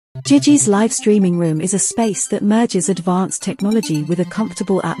Gigi's live streaming room is a space that merges advanced technology with a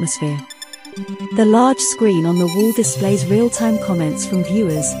comfortable atmosphere. The large screen on the wall displays real-time comments from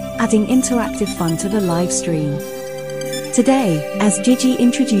viewers, adding interactive fun to the live stream. Today, as Gigi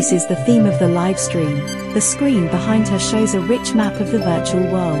introduces the theme of the live stream, the screen behind her shows a rich map of the virtual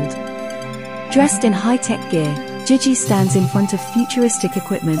world. Dressed in high-tech gear, Gigi stands in front of futuristic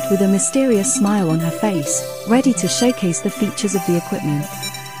equipment with a mysterious smile on her face, ready to showcase the features of the equipment.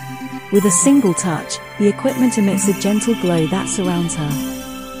 With a single touch, the equipment emits a gentle glow that surrounds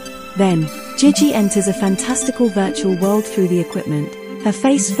her. Then, Gigi enters a fantastical virtual world through the equipment, her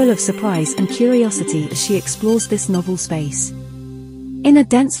face full of surprise and curiosity as she explores this novel space. In a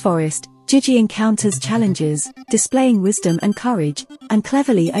dense forest, Gigi encounters challenges, displaying wisdom and courage, and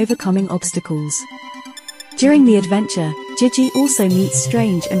cleverly overcoming obstacles. During the adventure, Gigi also meets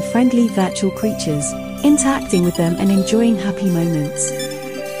strange and friendly virtual creatures, interacting with them and enjoying happy moments.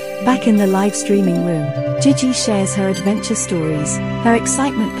 Back in the live streaming room, Gigi shares her adventure stories, her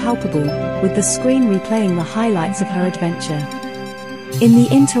excitement palpable, with the screen replaying the highlights of her adventure. In the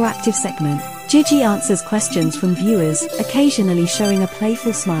interactive segment, Gigi answers questions from viewers, occasionally showing a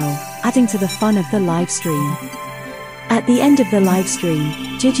playful smile, adding to the fun of the live stream. At the end of the live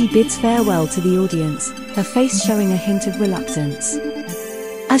stream, Gigi bids farewell to the audience, her face showing a hint of reluctance.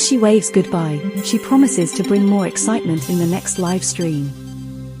 As she waves goodbye, she promises to bring more excitement in the next live stream.